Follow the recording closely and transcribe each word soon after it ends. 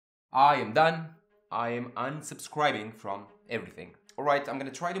I am done. I am unsubscribing from everything. Alright, I'm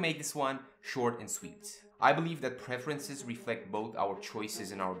gonna try to make this one short and sweet. I believe that preferences reflect both our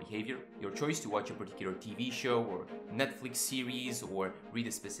choices and our behavior. Your choice to watch a particular TV show or Netflix series or read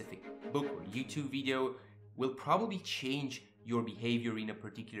a specific book or YouTube video will probably change your behavior in a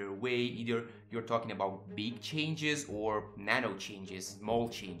particular way. Either you're talking about big changes or nano changes, small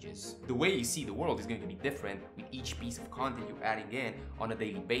changes. The way you see the world is going to be different with each piece of content you're adding in on a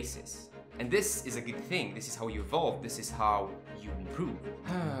daily basis. And this is a good thing. This is how you evolve. This is how you improve.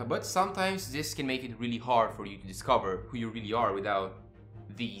 But sometimes this can make it really hard for you to discover who you really are without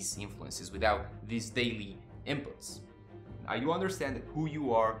these influences, without these daily inputs. I do understand that who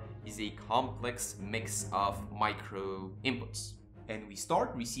you are is a complex mix of micro inputs. And we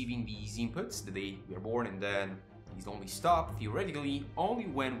start receiving these inputs the day we are born, and then these only stop, theoretically, only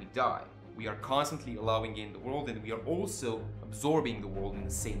when we die. We are constantly allowing in the world, and we are also absorbing the world in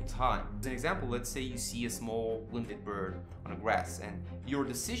the same time. As an example, let's say you see a small blinded bird on a grass, and your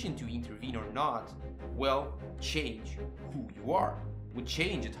decision to intervene or not will change who you are, would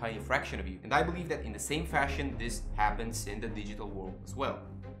change a tiny fraction of you. And I believe that in the same fashion, this happens in the digital world as well.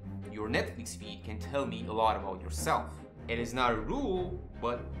 Your Netflix feed can tell me a lot about yourself. It is not a rule,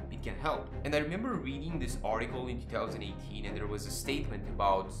 but it can help. And I remember reading this article in 2018, and there was a statement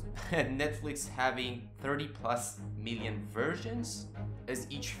about Netflix having 30+ million versions, as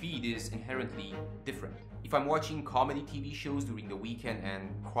each feed is inherently different. If I'm watching comedy TV shows during the weekend and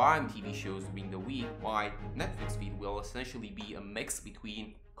crime TV shows during the week, my Netflix feed will essentially be a mix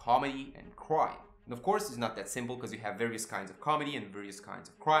between comedy and crime. And of course, it's not that simple because you have various kinds of comedy and various kinds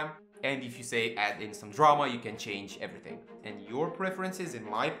of crime. And if you say add in some drama, you can change everything. And your preferences and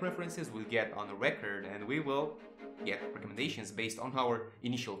my preferences will get on the record, and we will get recommendations based on our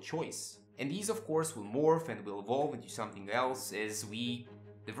initial choice. And these, of course, will morph and will evolve into something else as we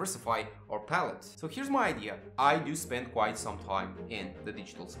diversify our palette. So here's my idea. I do spend quite some time in the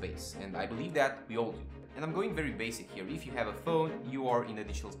digital space, and I believe that we all do. And I'm going very basic here. If you have a phone, you are in the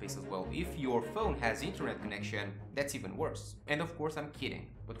digital space as well. If your phone has internet connection, that's even worse. And of course, I'm kidding.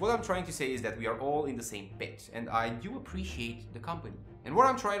 But what I'm trying to say is that we are all in the same pit, and I do appreciate the company. And what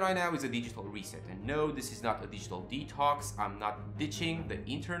I'm trying right now is a digital reset. And no, this is not a digital detox. I'm not ditching the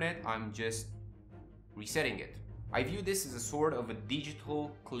internet. I'm just resetting it. I view this as a sort of a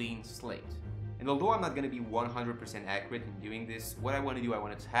digital clean slate. And although I'm not going to be 100% accurate in doing this, what I want to do, I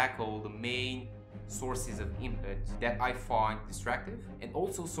want to tackle the main sources of input that I find distractive and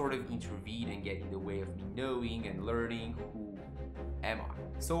also sort of intervene and get in the way of me knowing and learning who am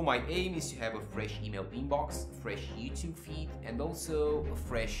I. So my aim is to have a fresh email inbox, a fresh YouTube feed, and also a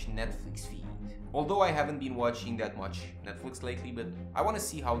fresh Netflix feed. Although I haven't been watching that much Netflix lately, but I want to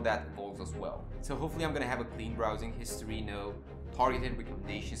see how that evolves as well. So hopefully I'm gonna have a clean browsing history, no targeted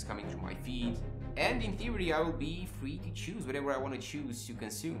recommendations coming through my feed, and in theory I will be free to choose whatever I want to choose to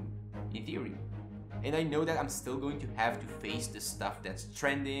consume, in theory. And I know that I'm still going to have to face the stuff that's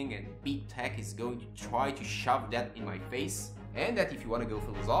trending, and big tech is going to try to shove that in my face. And that if you want to go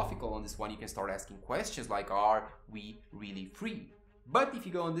philosophical on this one, you can start asking questions like, are we really free? But if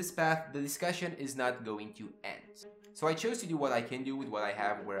you go on this path, the discussion is not going to end. So I chose to do what I can do with what I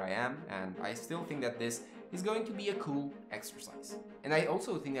have where I am, and I still think that this is going to be a cool exercise. And I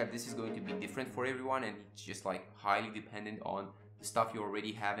also think that this is going to be different for everyone, and it's just like highly dependent on the stuff you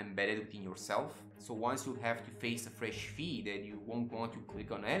already have embedded within yourself. So once you have to face a fresh feed and you won't want to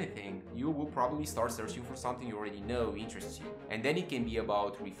click on anything, you will probably start searching for something you already know interests you. And then it can be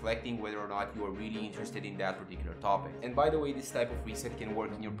about reflecting whether or not you are really interested in that particular topic. And by the way, this type of reset can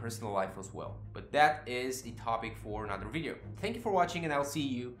work in your personal life as well. But that is a topic for another video. Thank you for watching, and I'll see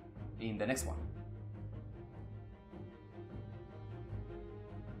you in the next one.